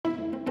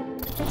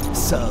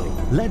So,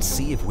 let's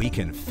see if we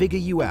can figure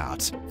you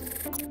out.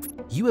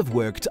 You have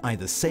worked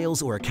either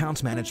sales or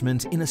account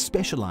management in a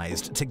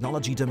specialized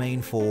technology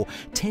domain for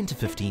 10 to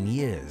 15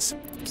 years.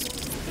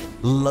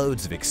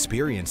 Loads of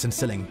experience in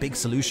selling big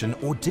solution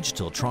or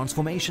digital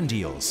transformation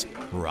deals,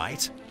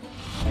 right?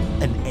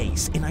 An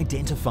ace in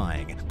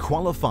identifying,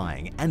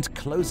 qualifying, and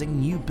closing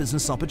new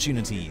business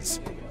opportunities.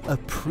 A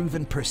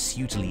proven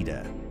pursuit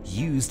leader,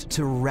 used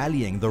to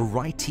rallying the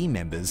right team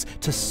members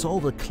to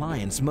solve a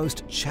client's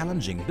most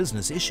challenging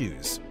business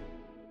issues.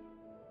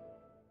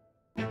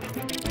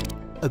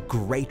 A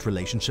great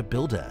relationship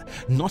builder,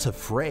 not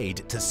afraid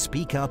to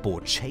speak up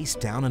or chase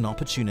down an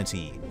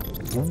opportunity.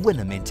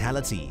 Winner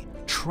mentality,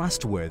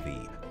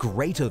 trustworthy,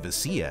 great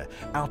overseer,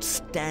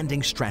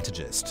 outstanding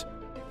strategist.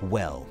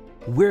 Well,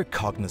 we're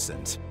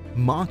Cognizant,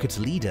 market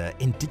leader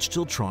in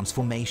digital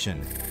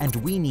transformation, and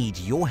we need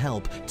your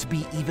help to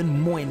be even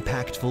more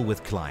impactful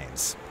with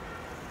clients.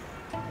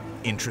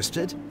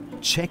 Interested?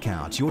 Check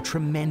out your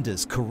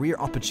tremendous career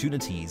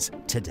opportunities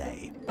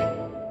today.